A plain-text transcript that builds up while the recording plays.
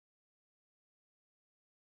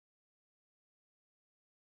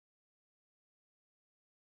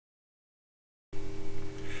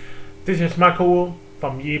This is Michael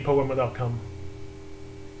from eProgrammer.com.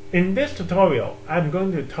 In this tutorial, I'm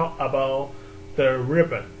going to talk about the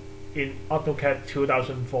ribbon in AutoCAD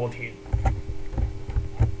 2014.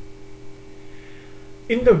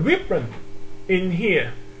 In the ribbon in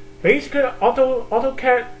here, basically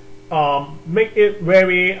AutoCAD make it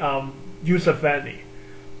very user-friendly.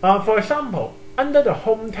 For example, under the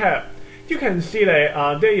Home tab, you can see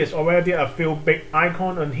that there is already a few big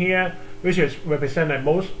icons on here, which is represent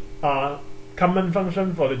most common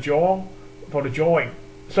function for the drawing.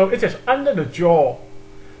 So it is under the draw.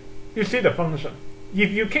 You see the function.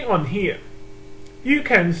 If you click on here, you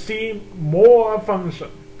can see more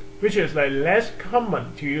function, which is less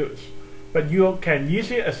common to use, but you can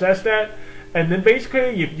easily access that. And then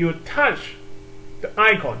basically, if you touch the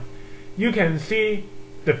icon, you can see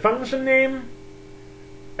the function name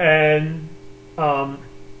and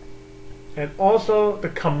also the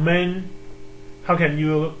command. How can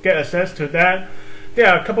you get access to that? There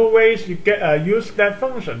are a couple ways you get use that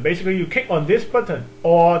function. Basically, you click on this button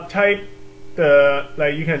or type the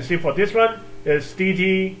you can see for this one is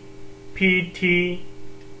DTPTYPE.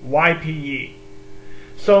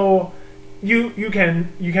 So you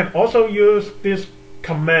can also use this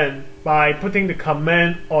command by putting the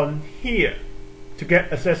command on here to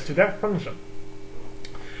get access to that function.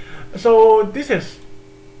 So this is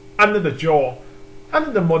under the draw. Under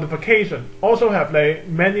the modification, also have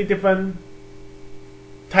many different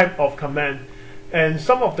type of command, and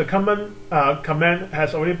some of the common command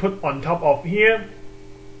has already put on top of here,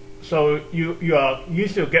 so you are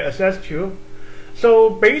easy to get access to.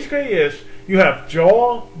 So basically, is you have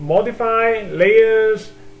draw, modify,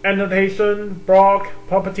 layers, annotation, block,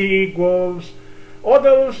 property, groups, all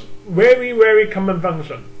those very common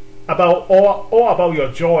function about all about your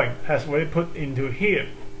drawing has already put into here.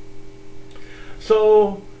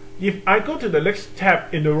 So if I go to the next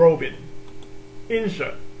tab in the ribbon,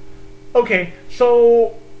 insert. Okay,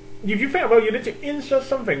 so if you think about you need to insert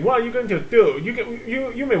something, what are you going to do?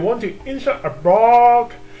 You may want to insert a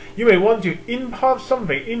block. You may want to import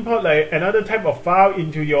something, import another type of file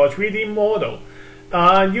into your 3D model.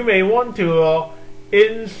 You may want to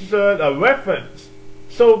insert a reference.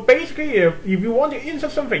 So basically, if you want to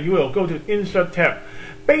insert something, you will go to Insert tab.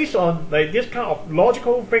 Based on this kind of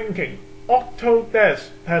logical thinking, AutoCAD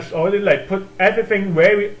has already put everything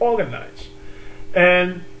very organized.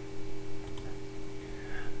 And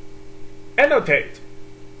annotate.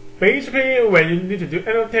 Basically, when you need to do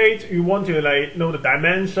annotate, you want to know the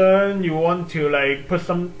dimension. You want to put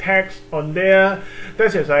some text on there.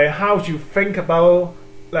 That is how you think about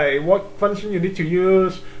what function you need to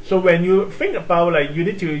use. So when you think about you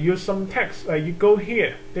need to use some text, you go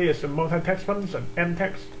here. There is a multi-text function,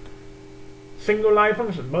 mtext. Single line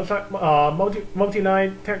function,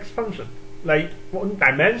 multi-line text function. One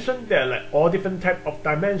dimension, there are all different type of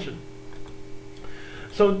dimension.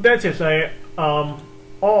 So that is all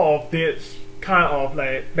of this kind of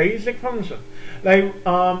basic function.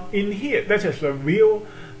 In here, that is the wheel.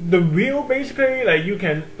 The wheel basically you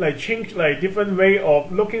can change different way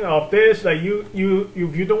of looking of this. If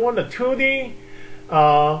you don't want the 2D,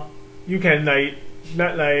 you can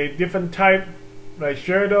select different type.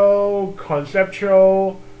 Shadow,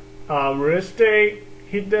 conceptual, realistic,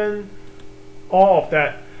 hidden, all of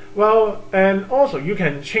that. Well, and also you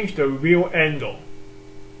can change the view angle,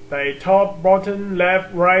 top, bottom,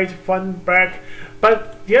 left, right, front, back.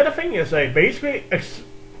 But the other thing is basically,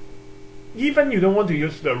 even you don't want to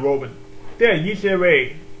use the ribbon, there are easier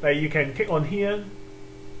way. You can click on here.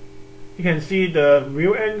 You can see the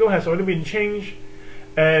view angle has already been changed,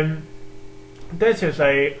 and that is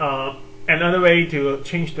another way to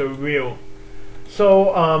change the view.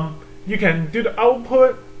 So you can do the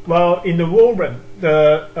output. Well, in the ribbon,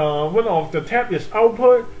 the one of the tab is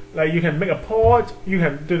output. You can make a port. You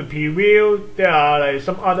can do the preview. There are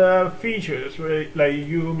some other features where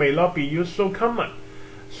you may not be used so common.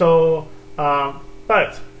 So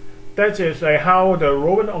but that is how the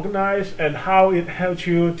ribbon organized and how it helps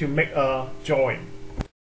you to make a drawing.